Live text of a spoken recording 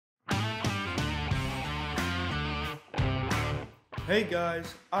Hey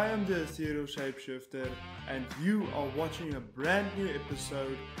guys, I am the EtherealShapeshifter and you are watching a brand new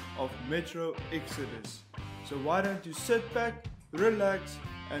episode of Metro Exodus. So why don't you sit back, relax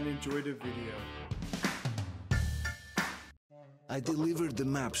and enjoy the video. I delivered the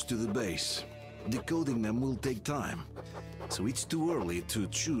maps to the base. Decoding them will take time, so it's too early to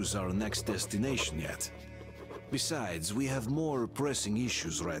choose our next destination yet. Besides, we have more pressing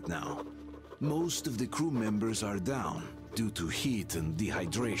issues right now. Most of the crew members are down due to heat and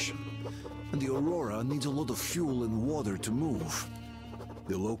dehydration, and the Aurora needs a lot of fuel and water to move.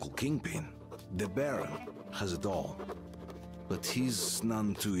 The local kingpin, the Baron, has it all, but he's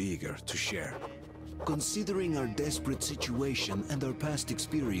none too eager to share. Considering our desperate situation and our past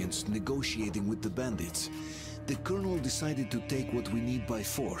experience negotiating with the bandits, the Colonel decided to take what we need by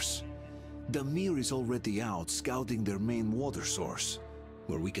force. Damir is already out scouting their main water source,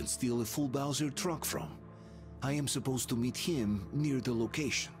 where we can steal a full Bowser truck from. I am supposed to meet him near the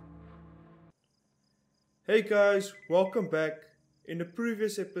location. Hey guys, welcome back. In the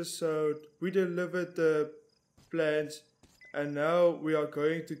previous episode we delivered the plans and now we are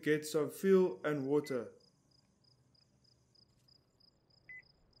going to get some fuel and water.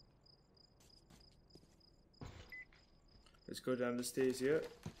 Let's go down the stairs here.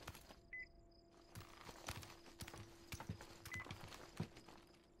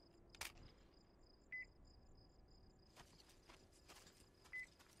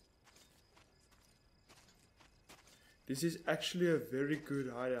 This is actually a very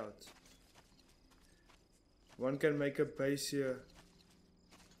good hideout. One can make a base here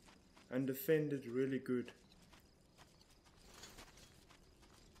and defend it really good.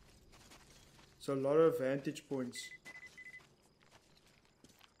 So a lot of vantage points.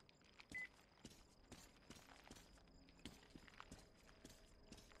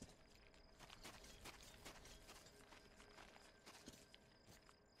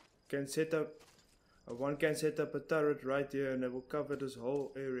 One can set up a turret right here and it will cover this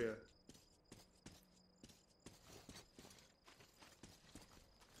whole area.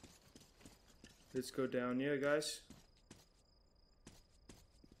 Let's go down here, guys.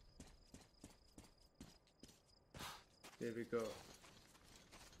 There we go.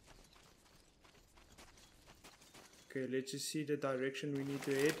 Okay, let's just see the direction we need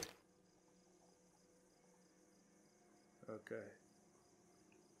to head. Okay.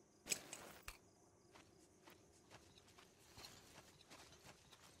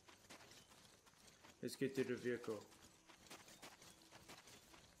 Let's get to the vehicle.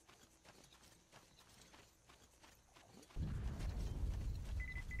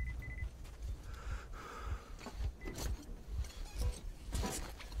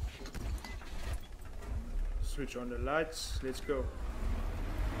 Switch on the lights. Let's go.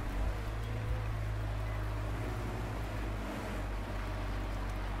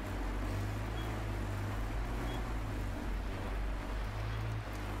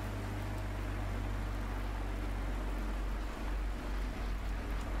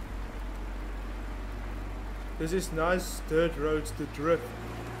 This is nice dirt roads to drift.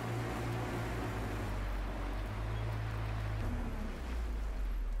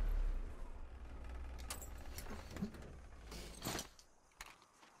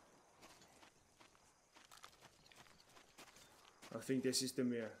 I think this is the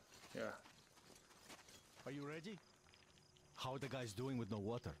mirror. Yeah. Are you ready? How are the guys doing with no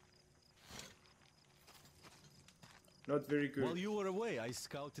water? Not very good. While you were away, I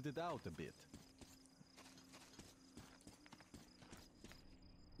scouted it out a bit.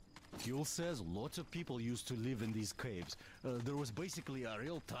 Fuel says lots of people used to live in these caves. There was basically a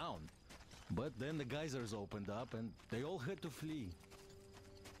real town. But then the geysers opened up and they all had to flee.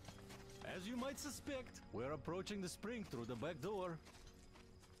 As you might suspect, we're approaching the spring through the back door.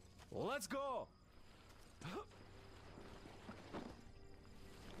 Let's go!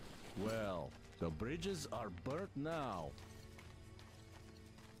 Well, the bridges are burnt now.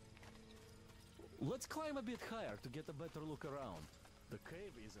 Let's climb a bit higher to get a better look around. The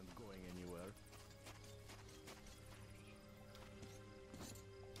cave isn't going anywhere.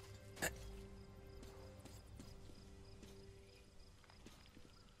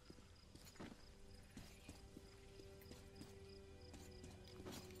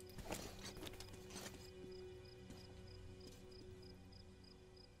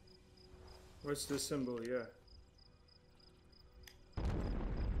 What's the symbol? Yeah.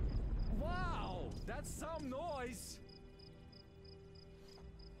 Wow! That's some noise!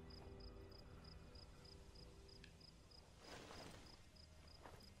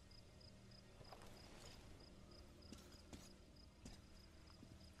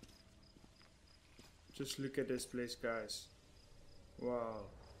 Just look at this place, guys. Wow.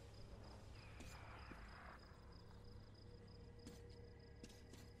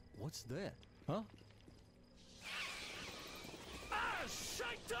 What's that? Huh? Ah,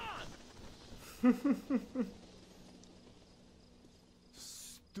 shaitan!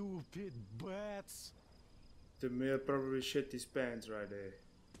 Stupid bats! The mayor probably shit his pants right there.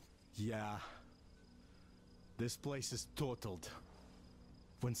 Yeah. This place is totaled.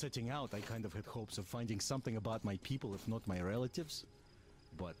 When setting out, I kind of had hopes of finding something about my people, if not my relatives.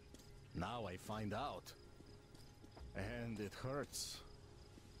 But now I find out. And it hurts.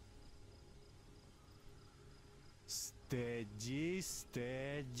 Steady,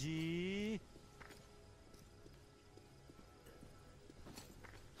 steady.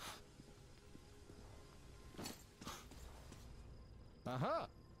 Aha!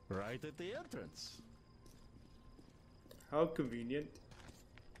 Right at the entrance. How convenient.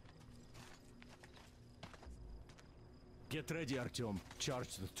 Get ready, Artyom.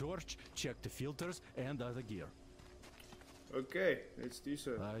 Charge the torch, check the filters, and other gear. Okay, let's do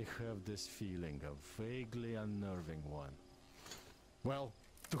so. I have this feeling, a vaguely unnerving one. Well,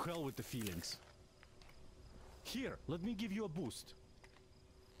 to hell with the feelings. Here, let me give you a boost.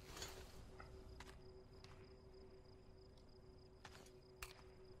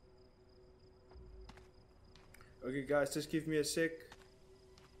 Okay guys, just give me a sec.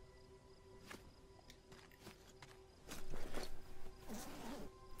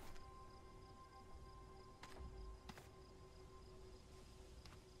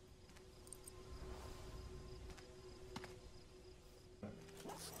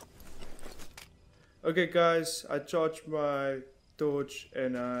 Okay guys, I charged my torch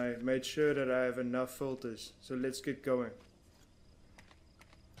and I made sure that I have enough filters. So let's get going.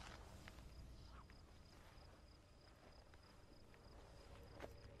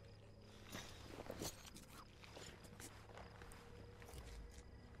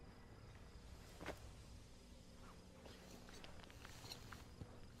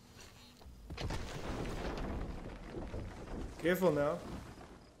 Careful now.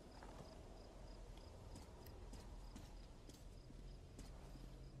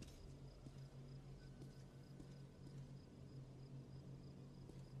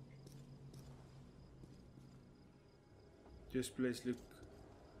 This place looks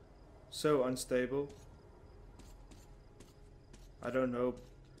so unstable.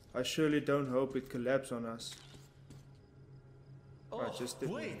 I surely don't hope it collapses on us. Oh, I just did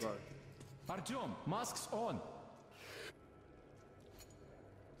wait! Artyom, masks on!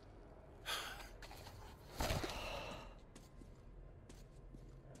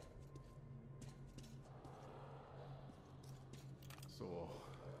 So,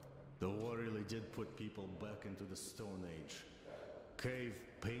 the war really did put people back into the Stone Age. Cave,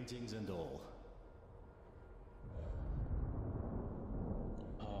 paintings and all.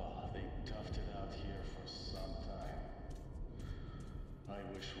 Oh, they toughed it out here for some time. I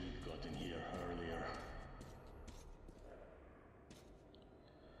wish we'd gotten here earlier.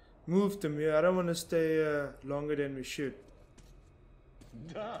 Move them here. I don't want to stay longer than we should.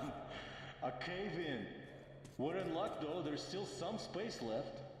 Damn! A cave-in! We're in luck though, there's still some space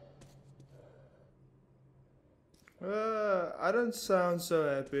left. I don't sound so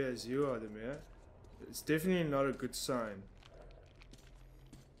happy as you are, Demir. It's definitely not a good sign.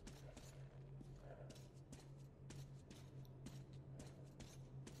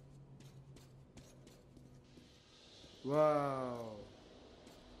 Wow.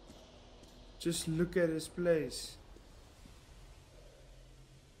 Just look at this place.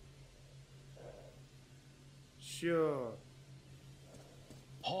 Sure.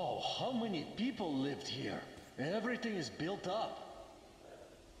 Oh, how many people lived here? Everything is built up.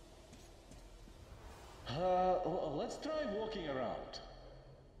 Let's try walking around.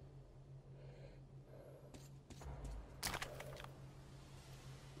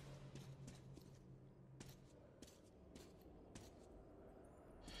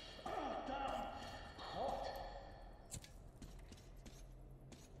 Damn! Hot!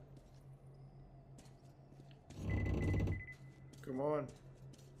 Come on.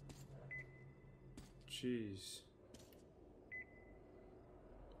 Jeez.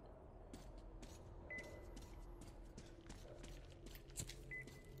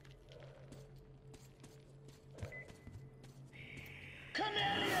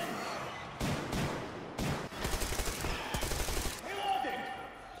 Canadians! Reloading!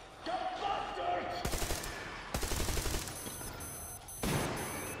 The bastards!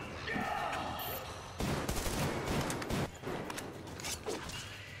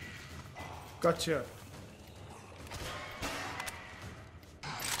 Gotcha.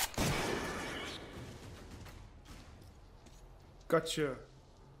 Gotcha.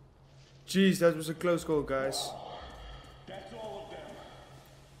 Jeez, that was a close call, guys. That's all of them.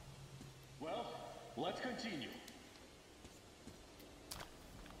 Well, let's continue.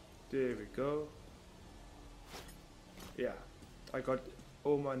 There we go. Yeah, I got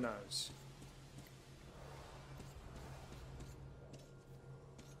all my knives.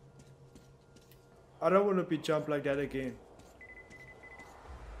 I don't want to be jumped like that again.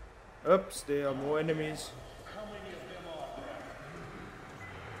 Oops, there are more enemies. How many of them are there?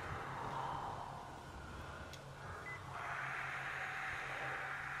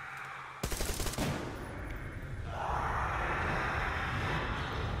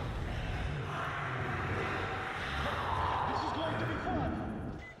 This is going to be fun.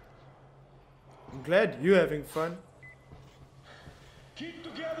 I'm glad you're having fun. Keep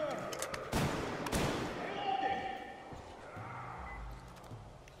together.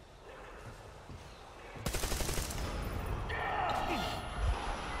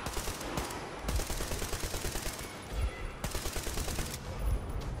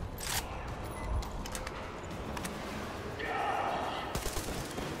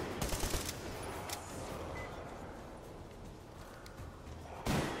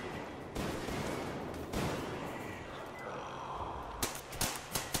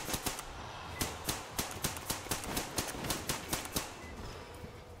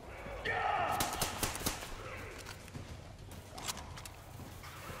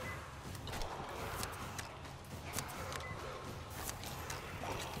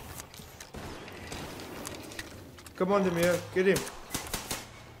 Come on, Demir, get him.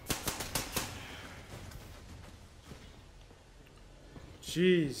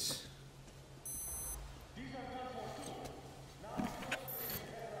 Jeez.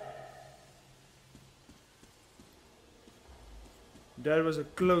 That was a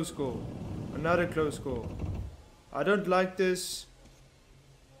close call. Another close call. I don't like this.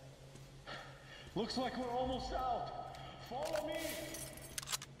 Looks like we're almost out. Follow me.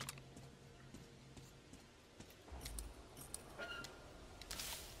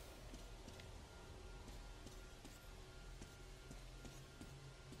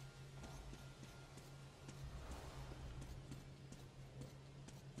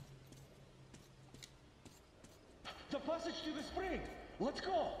 The passage to the spring. Let's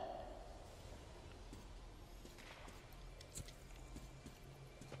go.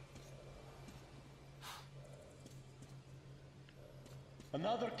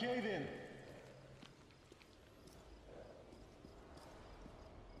 Another cave in.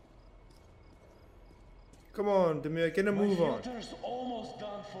 Come on, Demir, get a move on. Filter's almost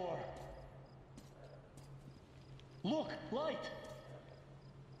done for. Look, light.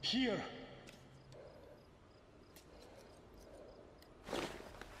 Here.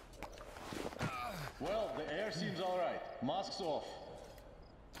 Well, the air seems all right. Masks off.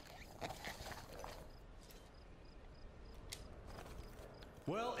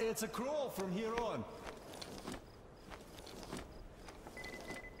 Well, it's a crawl from here on.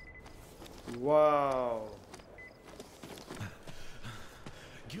 Wow.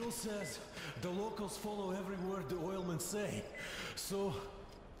 Gil says the locals follow every word the oilmen say. So,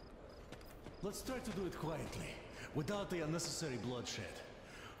 let's try to do it quietly, without the unnecessary bloodshed.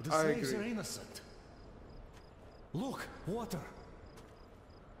 The I slaves agree. are innocent. Look, water.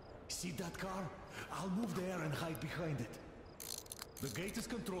 See that car? I'll move there and hide behind it. The gate is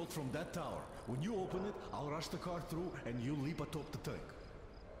controlled from that tower. When you open it, I'll rush the car through and you leap atop the tank.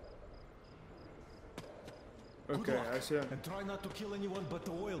 Good Okay, luck, I see. and try not to kill anyone but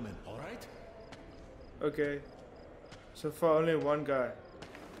the oilmen, alright? Okay. So far, only one guy.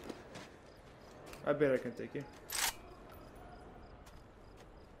 I bet I can take him.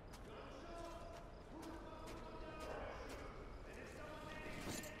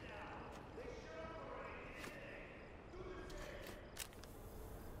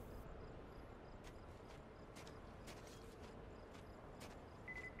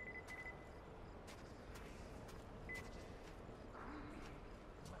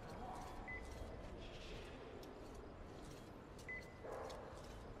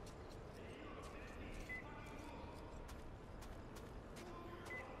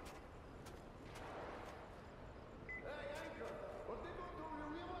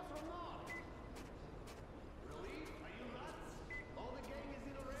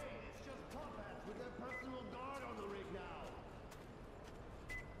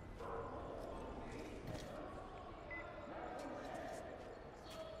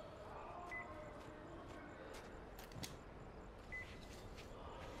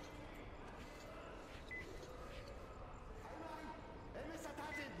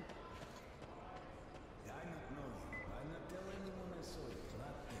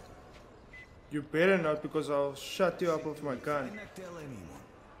 You better not, because I'll shut you up with my gun. Cannot tell anyone.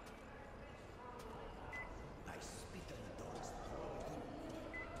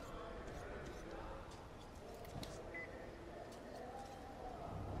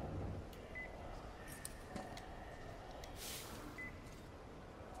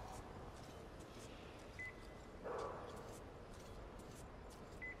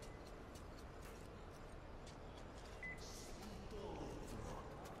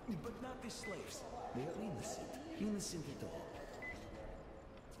 But not the slaves. They are innocent. Innocent at all.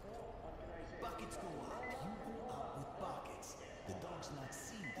 Buckets go up. You go up with buckets. The dog's not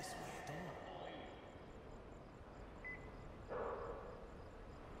seen this way at all.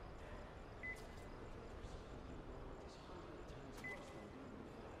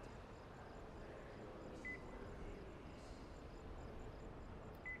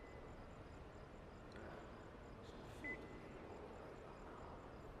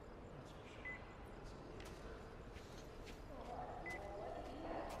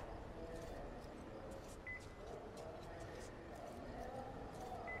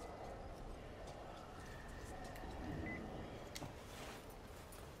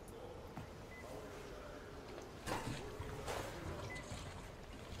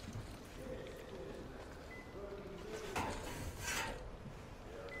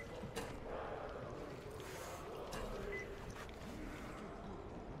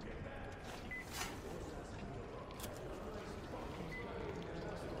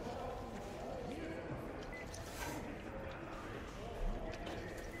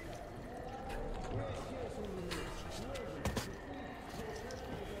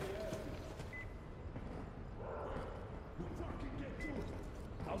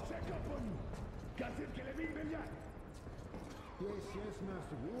 Yes,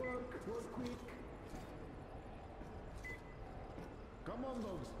 master. Work quick. Come on,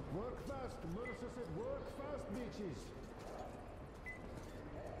 dogs. Work fast. Mercer said work fast, bitches.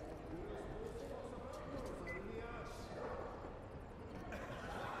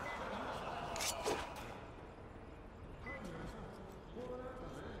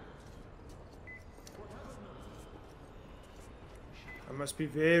 I must be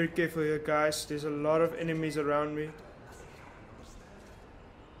very careful here, guys. There's a lot of enemies around me.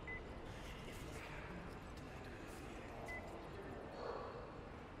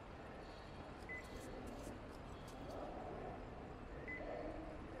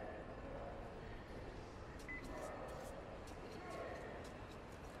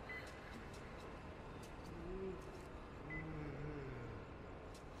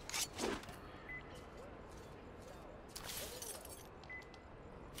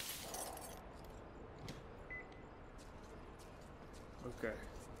 Okay.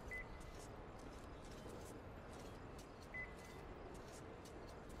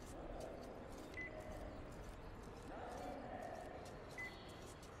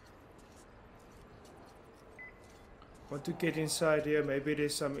 Want to get inside here? Maybe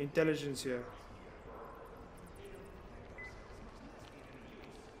there's some intelligence here.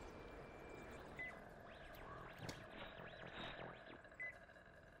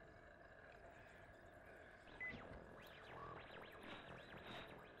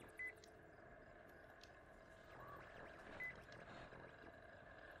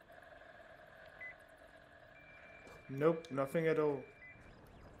 Nope, nothing at all.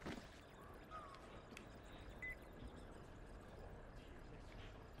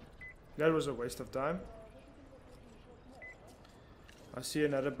 That was a waste of time. I see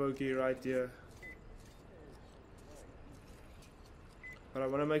another bogey right here. But I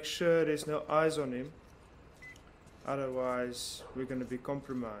want to make sure there's no eyes on him. Otherwise, we're going to be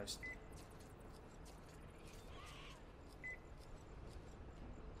compromised.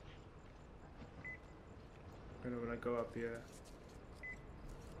 I'm going to go up here.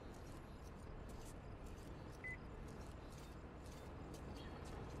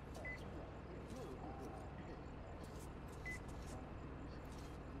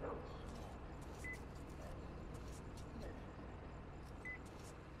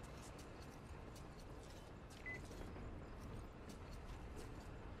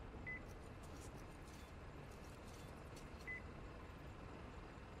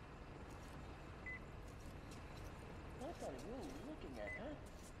 What are you looking at, huh?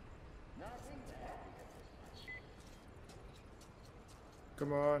 Nothing to happy at this much.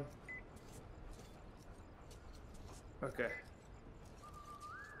 Come on. Okay.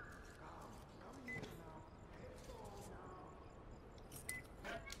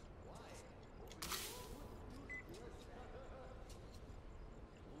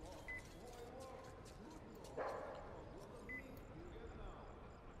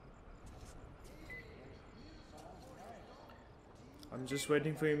 I'm just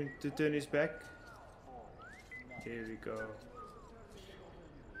waiting for him to turn his back. There we go.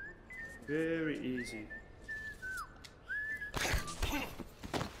 Very easy.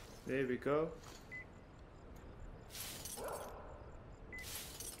 There we go.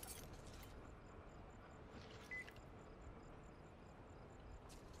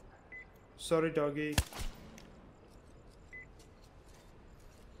 Sorry, doggy.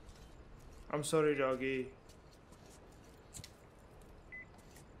 I'm sorry, doggy.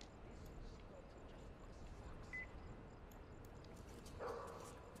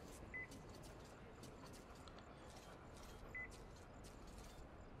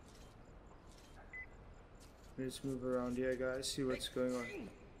 Let's move around here, guys, see what's going on.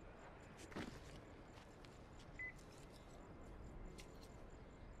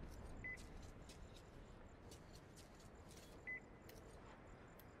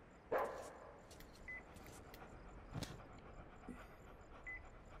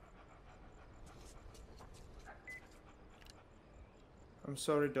 I'm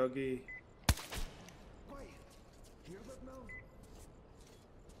sorry, doggy. Quiet. Hear that now?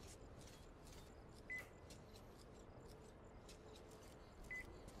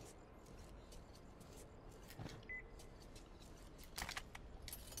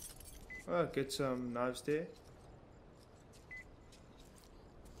 Oh, get some knives there.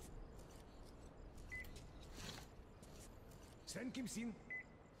 Sen kimsin?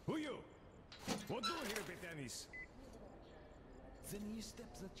 Who you? What do here, Betanis? Then you step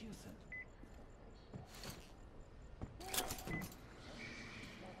zaçıyorsun.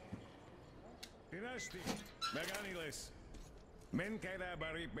 Tirashti, Meganiles. Men kaira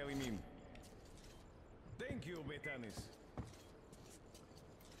bari pelimim. Thank you, Betanis.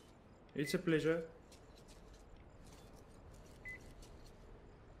 It's a pleasure.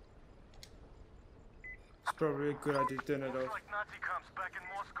 It's probably a good idea to turn it Looks off. like Nazi camps back in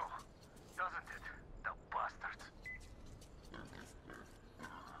Moscow, doesn't it? The bastards.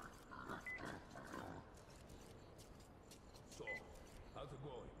 So, how's it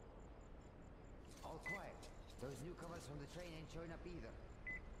going? All quiet. Those newcomers from the train ain't showing up either.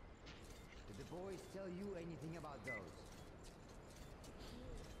 Did the boys tell you anything about those?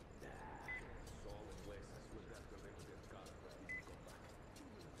 Stolen places would have delivered their contract and come back.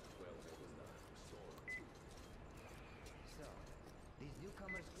 Well, there was not stolen. So, these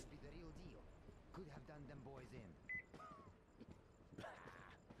newcomers could be the real deal. Could have done them boys in.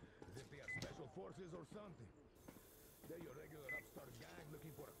 As if they are special forces or something. They're your regular upstart gang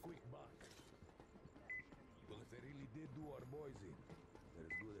looking for a quick buck. Well, if they really did do our boys in, they're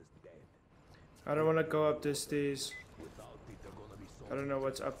as good as dead. I don't want to go up the stairs. Without it, they're gonna be so I don't know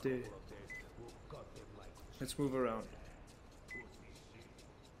what's up there. we'll cut them like Let's move around.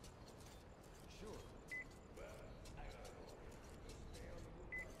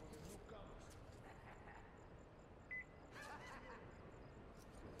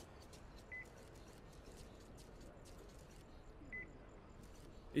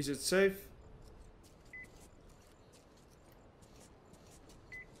 Is it safe?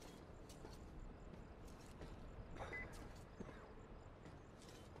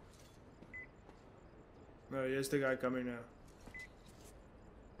 No, here's the guy coming now.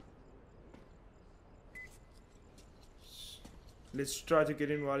 Let's try to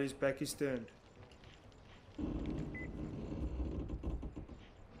get in while his back is turned.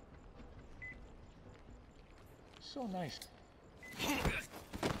 So nice.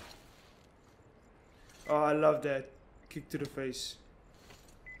 Oh, I love that. Kick to the face.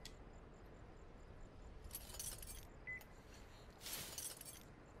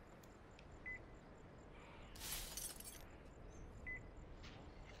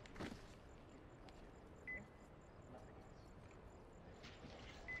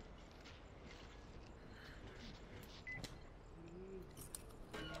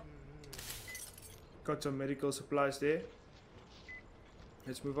 Got some medical supplies there.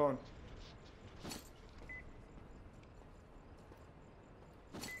 Let's move on.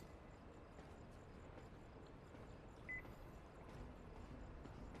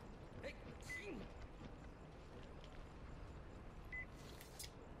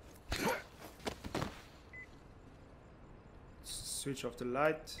 Switch off the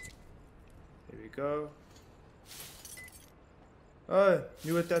light. Here we go. Oh,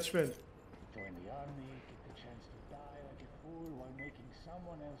 new attachment. Join the army, get the chance to die like a fool while making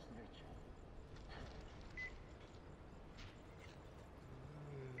someone else richer.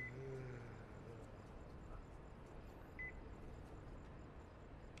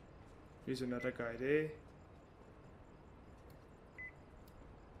 Here's another guy there.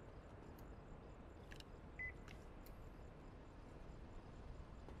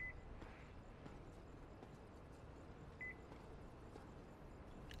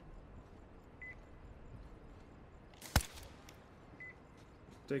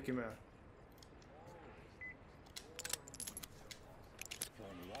 take him out. If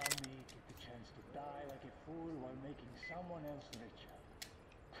only army get the chance to die like a fool while making someone else richer.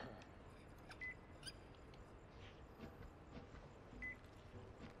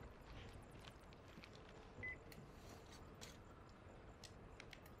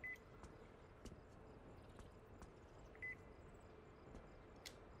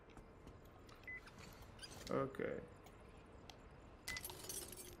 Okay.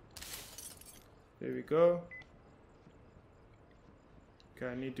 There we go. Okay,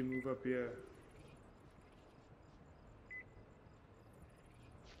 I need to move up here.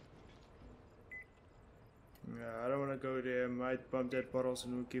 Yeah, I don't want to go there. I might bump that bottles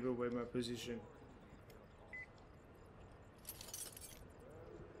and will give away my position.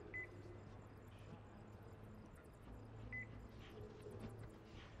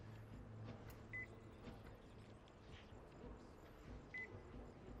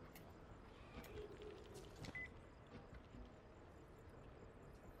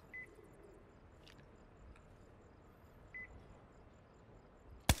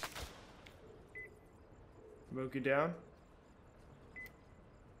 Smoke you down.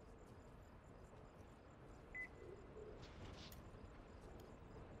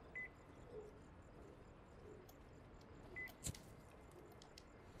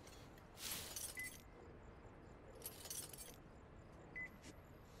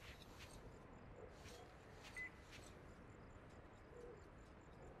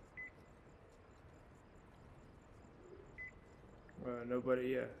 Nobody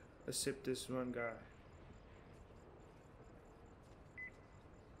here except this one guy.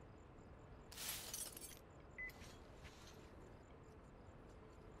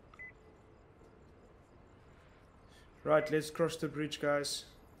 Right, let's cross the bridge, guys.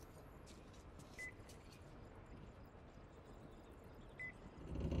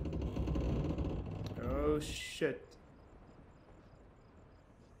 Oh shit.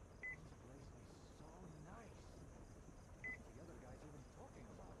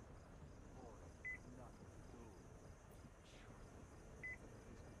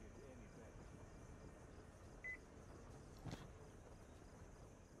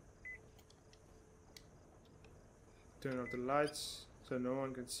 Turn off the lights so no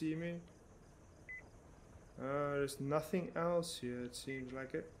one can see me. There's nothing else here, it seems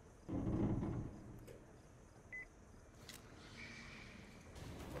like it.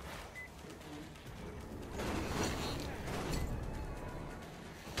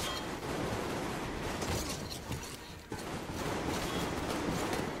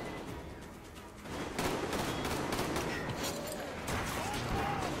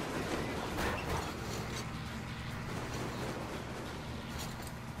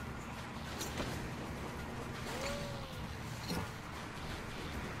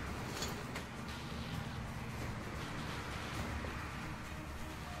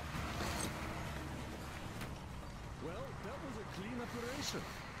 operation.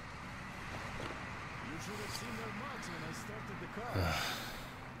 You should have seen their marks when I started the car.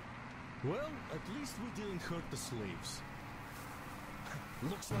 Well, at least we didn't hurt the slaves.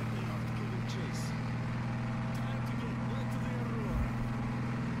 Looks like they are giving chase. Time to get back to the Aurora.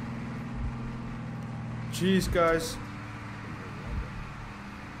 Jeez, guys.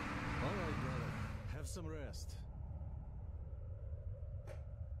 All right, brother. Have some rest.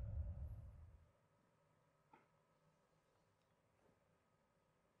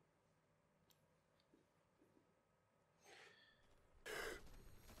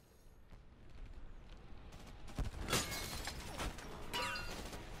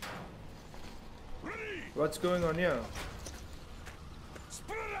 What's going on here?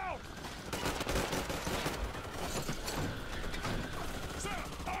 Spread out! Sir,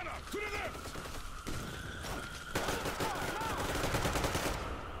 Anna, to the left!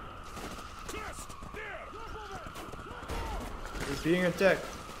 Crest, there! We're being attacked.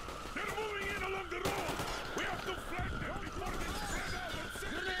 They're moving in along the road! We have to flank them before they spread out and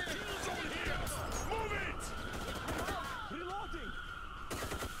set the kill zone here! Move it! Reloading!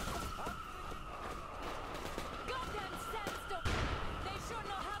 Goddamn sandstone! They sure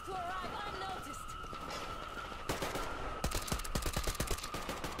know how to arrive unnoticed.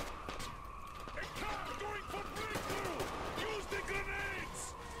 A car going for breakthrough! Use the grenades!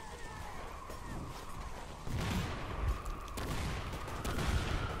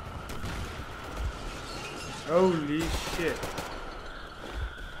 Holy shit.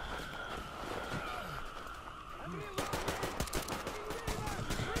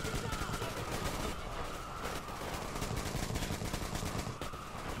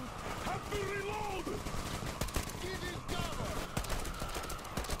 Have to reload! Give it cover!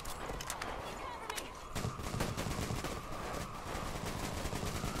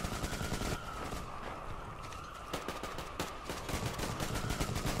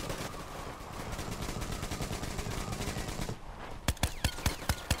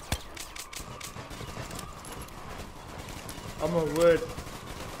 my word.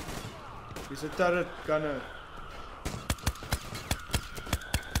 He's a turret gunner.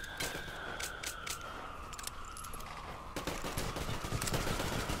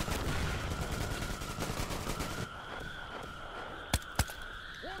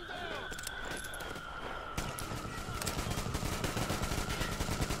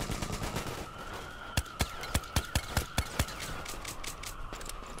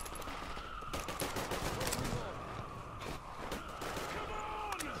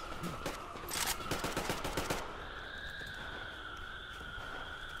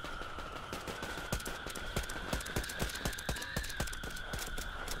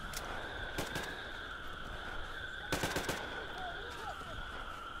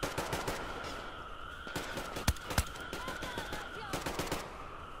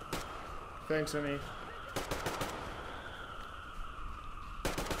 Thanks, honey.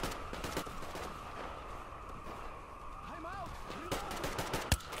 I'm out!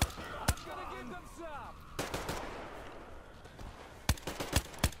 I'm gonna give them some!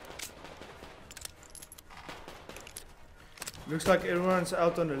 Looks like everyone's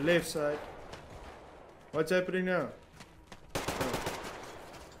out on the left side. What's happening now?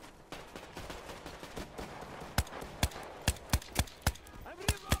 I'm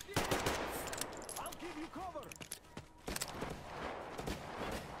reloading! I'll give you cover!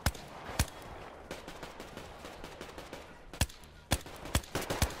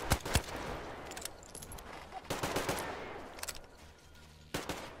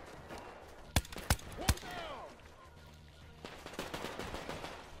 One down!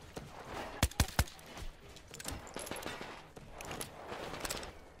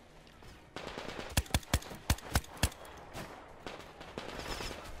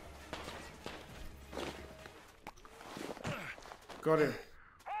 Got him.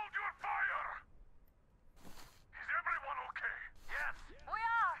 Hold your fire! Is everyone okay? Yes. We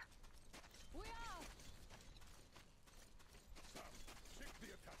are! We are! Sam, check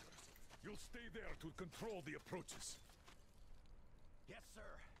the attackers. You'll stay there to control the approaches. Yes,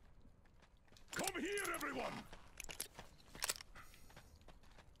 sir. Come here, everyone!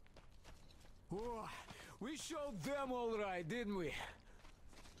 Oh, we showed them all right, didn't we?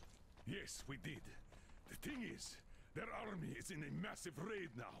 Yes, we did. The thing is, their army is in a massive raid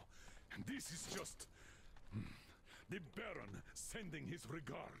now. And this is just... the Baron sending his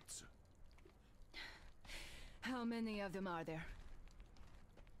regards. How many of them are there?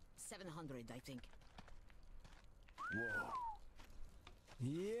 700, I think. Whoa.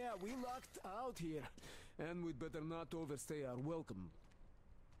 Yeah, we lucked out here. And we'd better not overstay our welcome.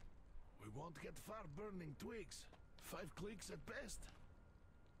 We won't get far burning twigs. 5 clicks at best.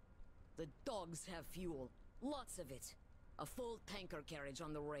 The dogs have fuel. Lots of it. A full tanker carriage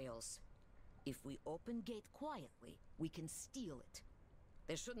on the rails. If we open gate quietly, we can steal it.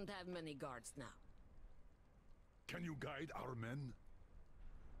 They shouldn't have many guards now. Can you guide our men?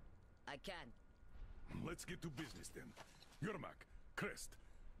 I can. Let's get to business then. Yermak, Crest,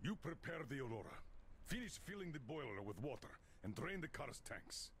 you prepare the Aurora. Finish filling the boiler with water and drain the car's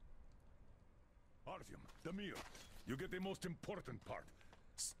tanks. Artyom, Damir, you get the most important part.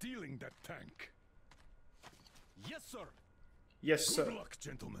 Stealing that tank. Yes, sir. Yes, sir. Good luck,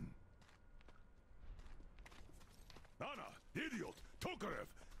 gentlemen. Anna, Idiot, Tokarev,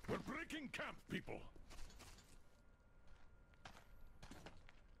 we're breaking camp, people.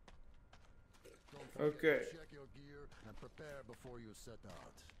 Okay. Check your gear and prepare before you set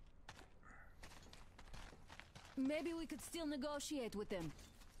out. Maybe we could still negotiate with them.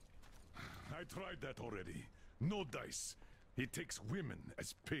 I tried that already. No dice. He takes women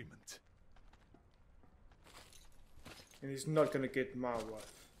as payment. And he's not gonna get my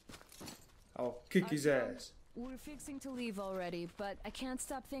wife. I'll kick his Artyom, ass. We're fixing to leave already, but I can't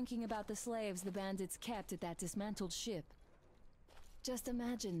stop thinking about the slaves the bandits kept at that dismantled ship. Just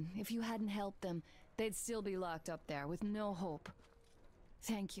imagine, if you hadn't helped them, they'd still be locked up there with no hope.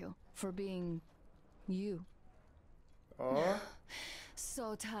 Thank you for being... you. Oh,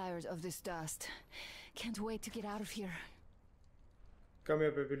 So tired of this dust. Can't wait to get out of here. come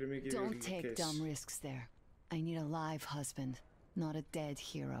here, baby. Let me give you a Don't little take kiss. dumb risks there. I need a live husband, not a dead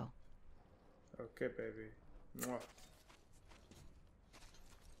hero. Okay, baby. Mwah.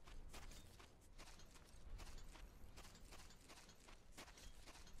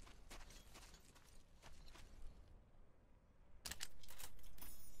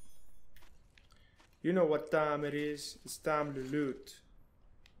 You know what time it is. It's time to loot.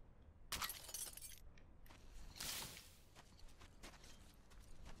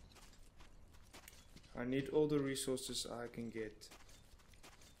 I need all the resources I can get.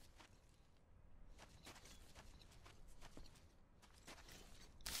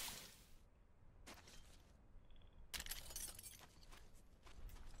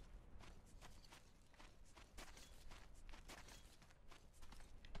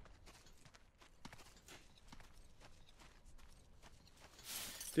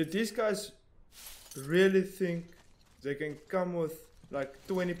 Did these guys really think they can come with like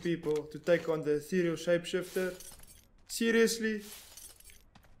 20 people to take on the Ethereal Shapeshifter? Seriously?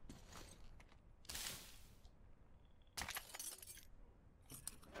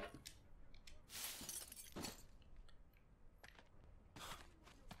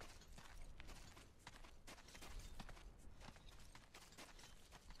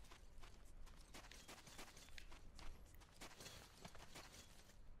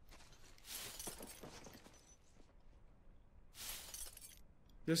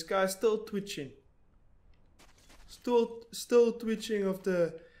 This guy's still twitching. Still twitching of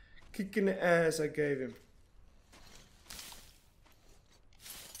the kick in the ass I gave him.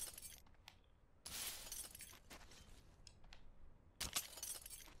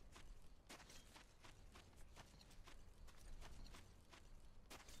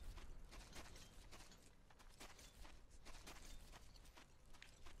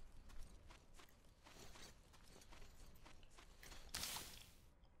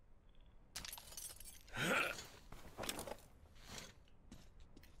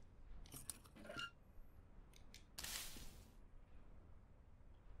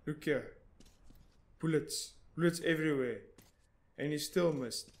 Look here. Bullets. Bullets everywhere. And he still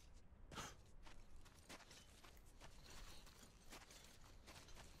missed.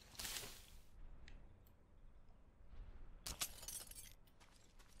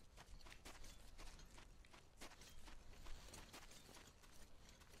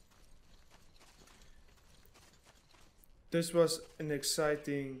 This was an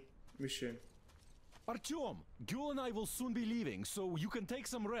exciting mission. Artyom, Gul and I will soon be leaving, so you can take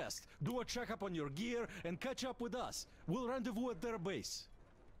some rest, do a checkup on your gear, and catch up with us. We'll rendezvous at their base.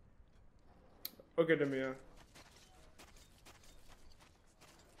 Okay, Demir.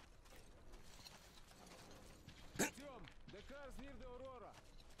 Artyom, the car's near the Aurora.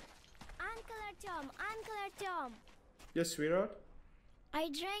 Uncle Artyom. Yes, sweetheart? I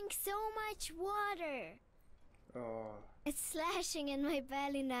drank so much water. Oh. It's slashing in my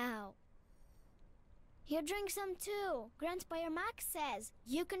belly now. You drink some too. Grandpa Max says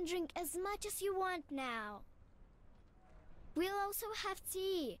you can drink as much as you want now. We'll also have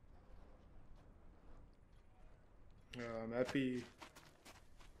tea. I'm happy.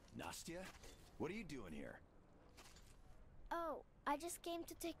 Nastya, what are you doing here? Oh, I just came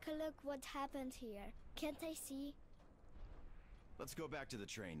to take a look what happened here. Can't I see? Let's go back to the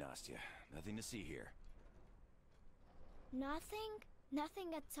train, Nastya. Nothing to see here. Nothing?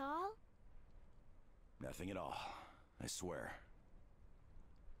 Nothing at all? Nothing at all. I swear.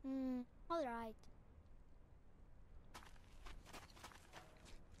 Alright.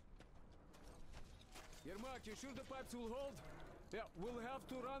 Yermak, you sure the pipes will hold? Yeah, we'll have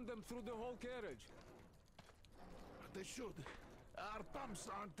to run them through the whole carriage. They should. Our pumps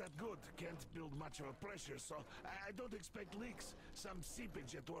aren't that good. Can't build much of a pressure, so I don't expect leaks. Some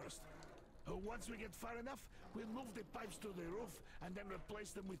seepage at worst. Once we get far enough, we'll move the pipes to the roof and then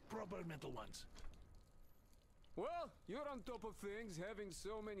replace them with proper metal ones. Well, you're on top of things, having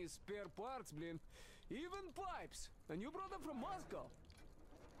so many spare parts, Blin. Even pipes. And you brought them from Moscow.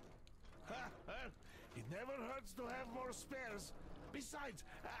 It never hurts to have more spares. Besides,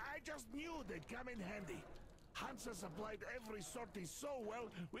 I just knew they'd come in handy. Hansa supplied every sortie so well,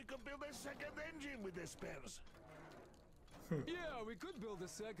 we could build a second engine with the spares. Yeah, we could build a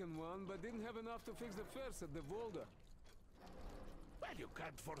second one, but didn't have enough to fix the first at the Volga. Well, you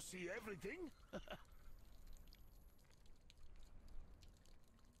can't foresee everything.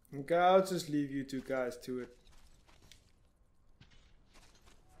 Okay, I'll just leave you two guys to it.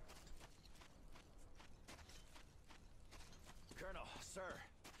 Colonel, sir.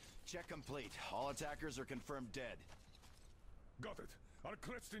 Check complete. All attackers are confirmed dead. Got it. Are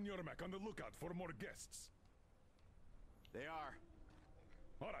Kretz and Yermak on the lookout for more guests? They are.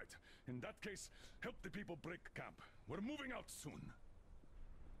 All right. In that case, help the people break camp. We're moving out soon.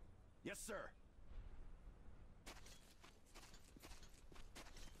 Yes, sir.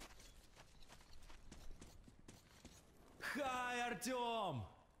 Hi, Artyom!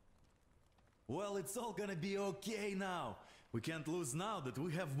 Well, it's all gonna be okay now. We can't lose now that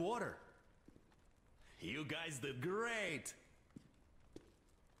we have water. You guys did great!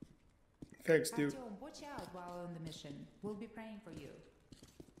 Thanks, dude. Artyom, watch out while on the mission. We'll be praying for you.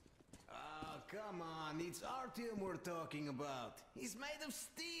 Oh, come on. It's Artyom we're talking about. He's made of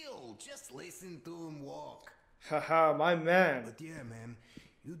steel. Just listen to him walk. Haha, my man. But yeah, man,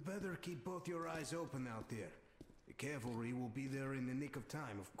 you'd better keep both your eyes open out there. The cavalry will be there in the nick of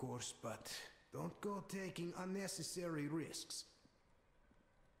time, of course, but don't go taking unnecessary risks.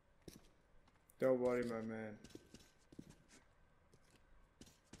 Don't worry, my man.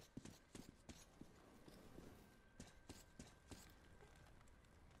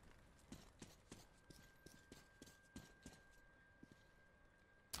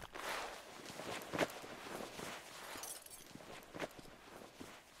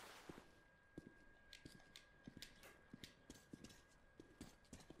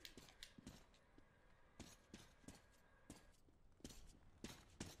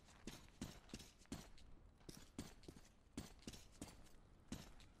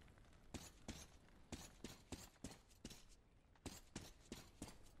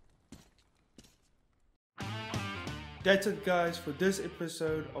 That's it guys for this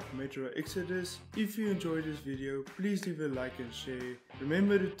episode of Metro Exodus. If you enjoyed this video, please leave a like and share.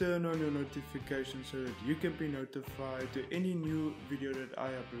 Remember to turn on your notifications so that you can be notified to any new video that I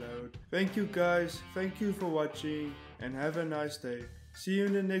upload. Thank you guys, thank you for watching and have a nice day. See you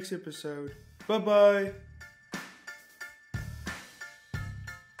in the next episode. Bye bye.